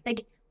us?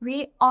 Like,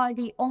 we are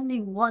the only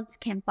ones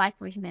can fight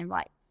for human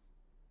rights.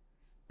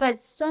 But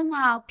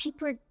somehow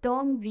people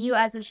don't view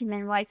as a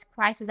human rights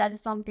crisis as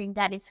something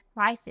that is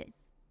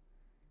crisis.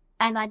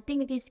 And I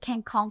think this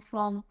can come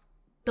from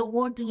the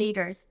world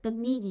leaders, the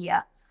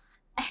media.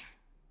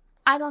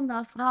 I don't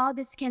know how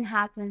this can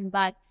happen,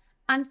 but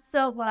I'm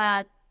so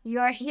glad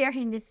you're here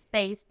in this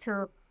space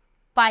to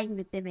fight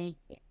with the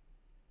media.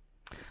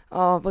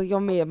 Oh, well,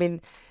 Yeonmi, I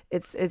mean,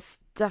 it's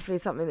definitely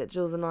something that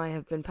Jules and I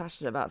have been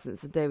passionate about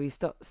since the day we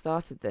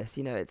started this.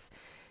 You know,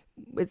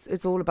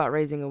 it's all about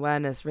raising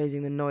awareness,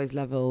 raising the noise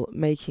level,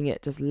 making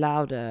it just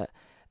louder,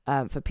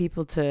 for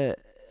people to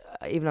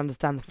even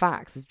understand the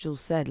facts. As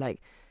Jules said,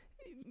 like,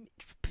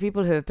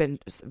 people who have been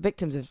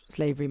victims of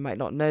slavery might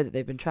not know that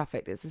they've been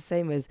trafficked. It's the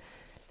same as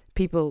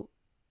people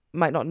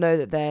might not know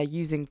that they're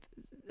using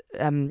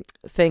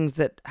things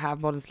that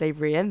have modern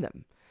slavery in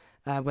them.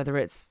 Whether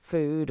it's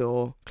food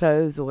or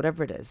clothes or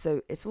whatever it is.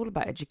 So it's all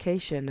about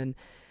education and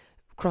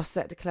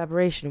cross-sector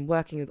collaboration and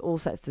working with all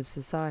sectors of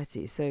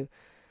society. So,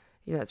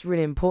 you know, it's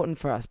really important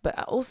for us. But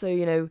also,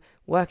 you know,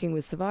 working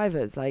with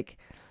survivors. Like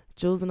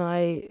Jules and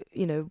I,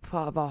 you know,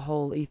 part of our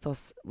whole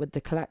ethos with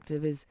the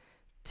collective is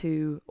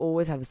to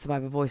always have the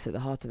survivor voice at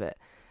the heart of it.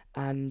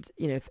 And,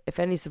 you know, if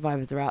any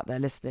survivors are out there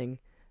listening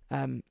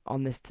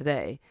on this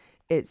today,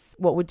 it's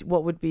what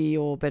would be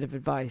your bit of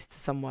advice to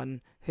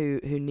someone who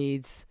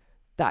needs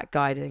that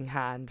guiding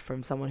hand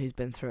from someone who's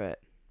been through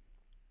it?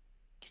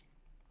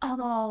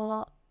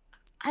 Oh,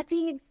 I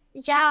think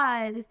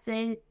it's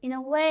in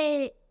a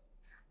way,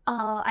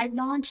 I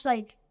launched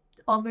like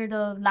over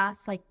the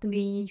last like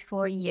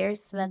 3-4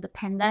 years when the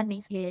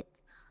pandemic hit.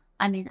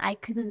 I mean, I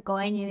couldn't go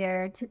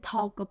anywhere to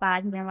talk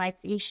about human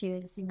rights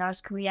issues in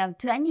North Korea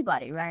to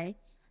anybody, right?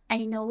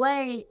 And in a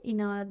way, you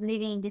know,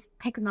 living in this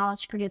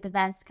technologically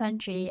advanced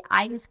country,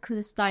 I just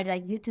could start a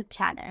YouTube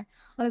channel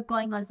or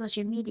going on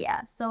social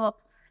media. So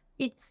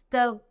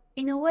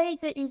in a way,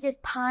 it's the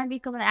easiest time to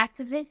become an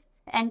activist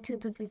and to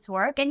do this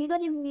work. And you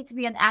don't even need to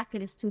be an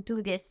activist to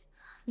do this.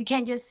 You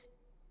can just,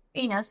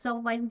 you know,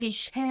 someone can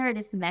share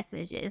these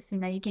messages. You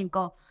know, you can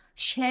go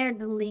share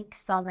the link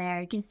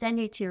somewhere. You can send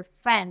it to your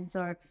friends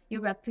or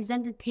your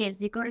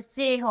representatives. You go to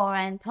City Hall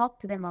and talk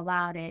to them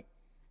about it.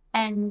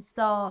 And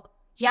so,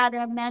 yeah,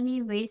 there are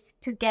many ways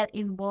to get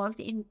involved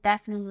in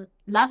definitely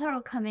lateral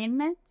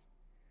commitment.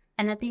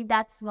 And I think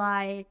that's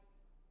why,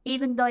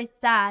 even though it's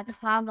sad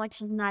how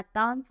much is not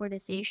done for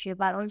this issue,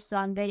 but also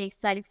I'm very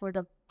excited for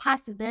the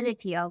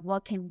possibility of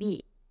what can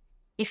be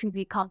if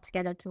we come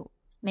together to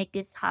make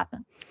this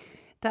happen.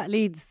 That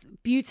leads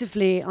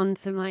beautifully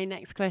onto my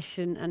next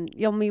question. And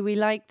Yeonmi, we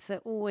like to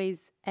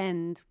always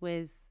end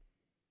with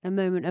a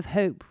moment of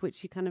hope,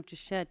 which you kind of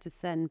just shared to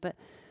Sen. But,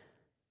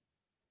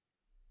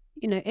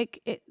 you know,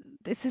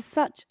 this is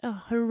such a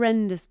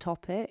horrendous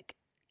topic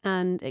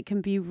and it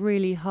can be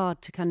really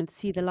hard to kind of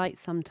see the light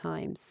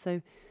sometimes.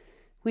 So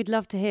we'd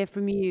love to hear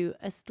from you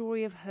a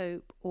story of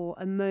hope or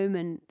a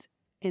moment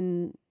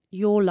in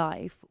your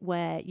life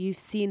where you've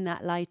seen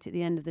that light at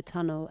the end of the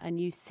tunnel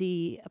and you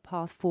see a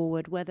path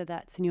forward, whether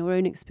that's in your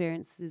own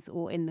experiences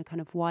or in the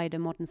kind of wider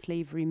modern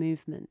slavery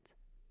movement.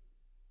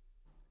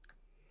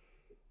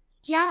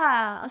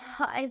 Yeah,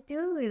 so I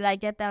do really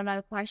get that a lot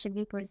of question.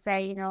 People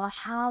say, you know,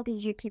 how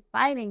did you keep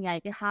fighting?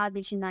 Like, how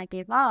did you not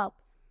give up?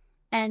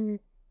 And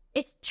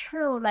it's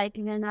true, like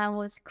when I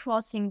was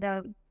crossing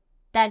the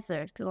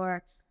desert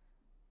or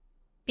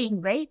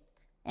being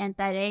raped at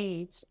that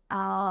age,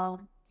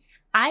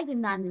 I did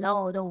not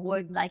know the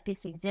world like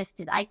this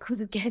existed. I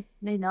couldn't get,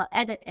 you know,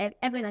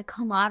 ever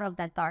come out of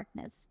that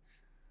darkness.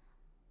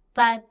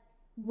 But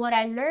what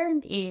I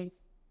learned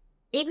is,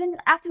 even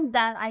after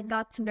that, I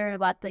got to learn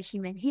about the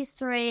human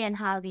history and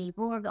how we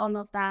evolved, all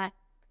of that.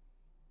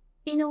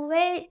 In a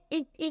way,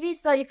 it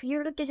is like, if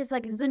you look at just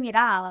like zoom it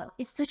out,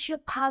 it's such a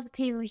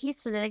positive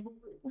history. Like,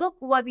 look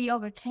what we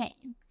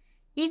overcame.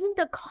 Even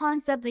the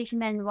concept of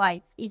human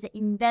rights is an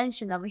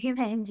invention of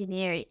human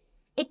engineering.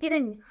 We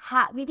didn't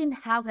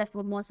have that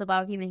for most of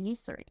our human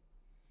history.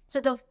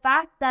 So the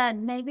fact that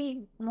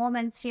maybe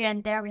moments here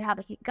and there we have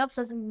a hiccups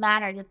doesn't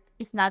matter. That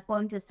it's not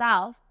going to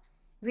solve.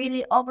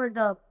 Really, over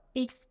the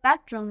big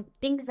spectrum,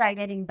 things are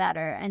getting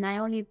better, and I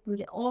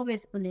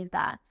always believe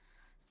that.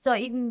 So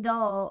even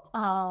though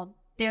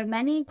there are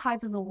many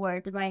parts of the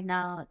world right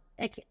now,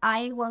 like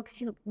I work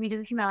with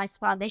the Human Rights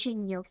Foundation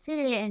in New York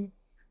City, and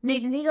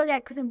literally I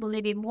couldn't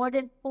believe it. More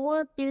than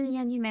 4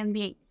 billion human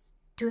beings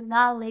do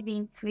not live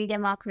in free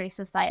democratic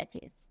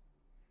societies.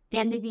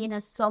 They live in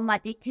a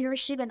somewhat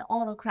dictatorship and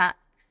autocrat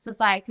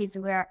societies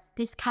where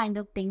these kind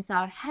of things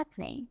are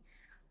happening.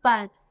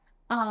 But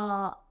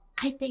I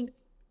think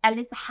at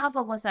least half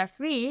of us are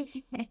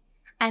free.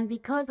 And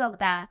because of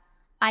that,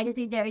 I do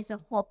think there is a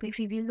hope if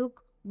we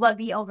look what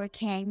we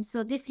overcame.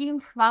 So this even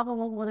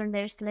problem of modern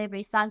day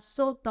slavery sounds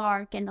so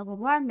dark and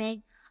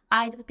overwhelming.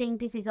 I do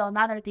think this is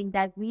another thing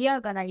that we are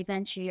going to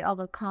eventually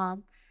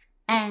overcome.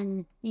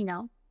 And,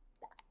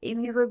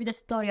 it will be the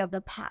story of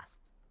the past.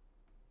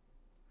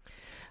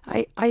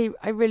 I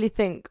really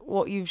think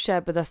what you've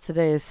shared with us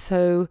today is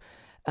so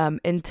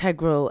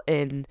integral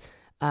in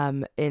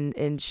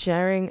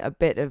sharing a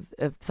bit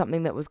of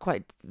something that was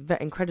quite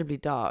incredibly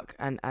dark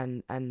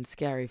and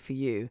scary for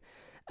you,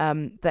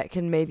 that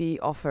can maybe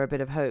offer a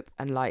bit of hope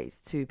and light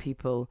to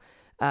people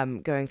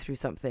going through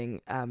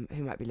something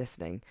who might be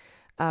listening.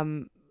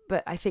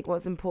 But I think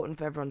what's important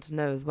for everyone to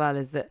know as well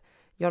is that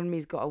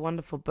Yeonmi's got a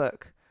wonderful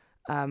book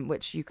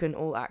which you can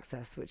all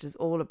access, which is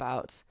all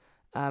about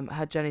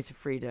her journey to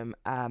freedom,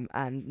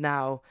 and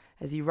now,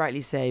 as you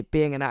rightly say,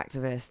 being an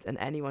activist, and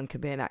anyone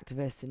can be an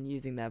activist and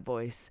using their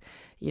voice,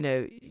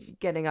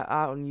 getting out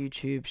on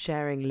YouTube,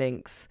 sharing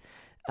links,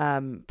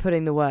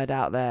 putting the word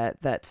out there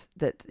that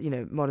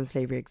modern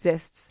slavery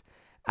exists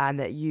and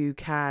that you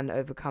can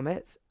overcome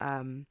it,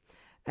 and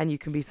you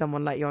can be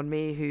someone like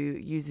Yeonmi who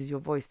uses your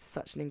voice to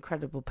such an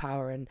incredible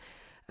power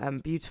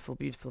and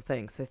beautiful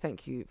thing. So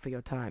thank you for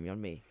your time,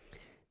 Yeonmi.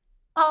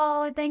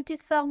 Oh, thank you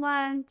so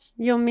much.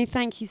 Yeonmi,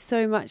 thank you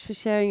so much for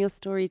sharing your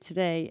story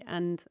today.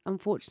 And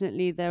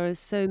unfortunately, there are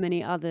so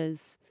many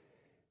others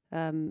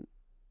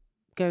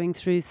going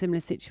through similar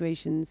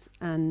situations.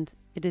 And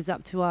it is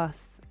up to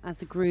us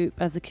as a group,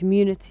 as a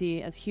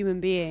community, as human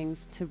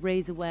beings to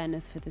raise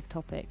awareness for this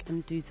topic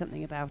and do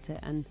something about it.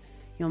 And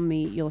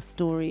Yeonmi, your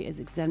story is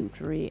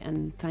exemplary.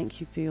 And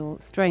thank you for your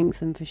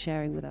strength and for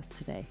sharing with us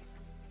today.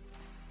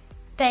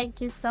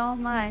 Thank you so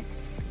much.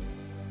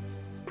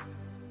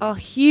 Our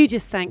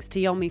hugest thanks to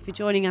Yeonmi for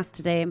joining us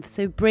today and for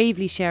so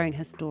bravely sharing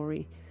her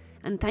story.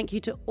 And thank you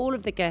to all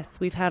of the guests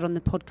we've had on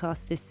the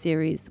podcast this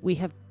series. We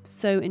have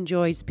so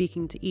enjoyed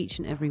speaking to each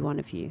and every one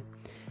of you.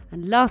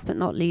 And last but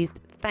not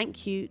least,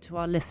 thank you to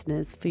our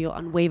listeners for your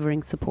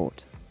unwavering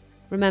support.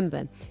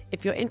 Remember,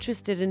 if you're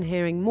interested in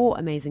hearing more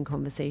amazing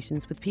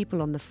conversations with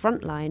people on the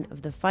front line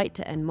of the fight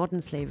to end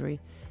modern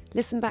slavery,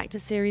 listen back to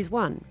Series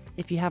 1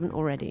 if you haven't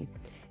already.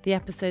 The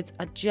episodes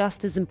are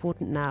just as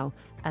important now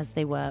as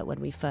they were when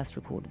we first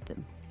recorded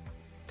them.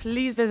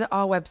 Please visit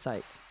our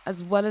website,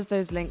 as well as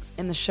those links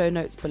in the show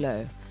notes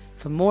below,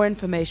 for more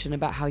information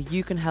about how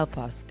you can help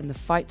us in the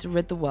fight to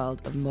rid the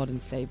world of modern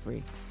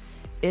slavery.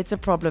 It's a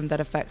problem that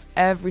affects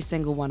every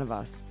single one of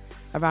us.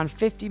 Around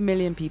 50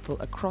 million people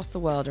across the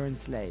world are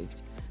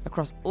enslaved,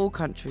 across all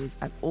countries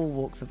and all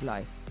walks of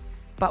life.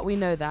 But we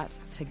know that,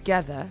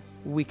 together,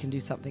 we can do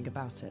something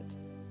about it.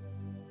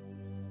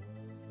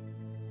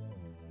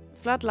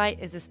 Floodlight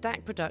is a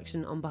Stack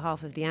production on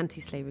behalf of the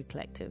Anti-Slavery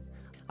Collective.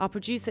 Our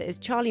producer is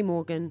Charlie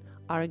Morgan.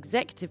 Our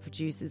executive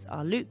producers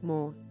are Luke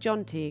Moore,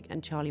 John Teague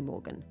and Charlie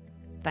Morgan.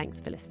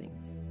 Thanks for listening.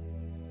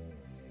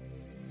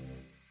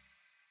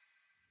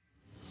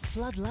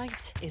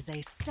 Floodlight is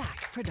a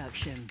Stack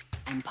production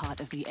and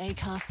part of the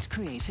Acast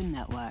Creator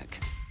Network.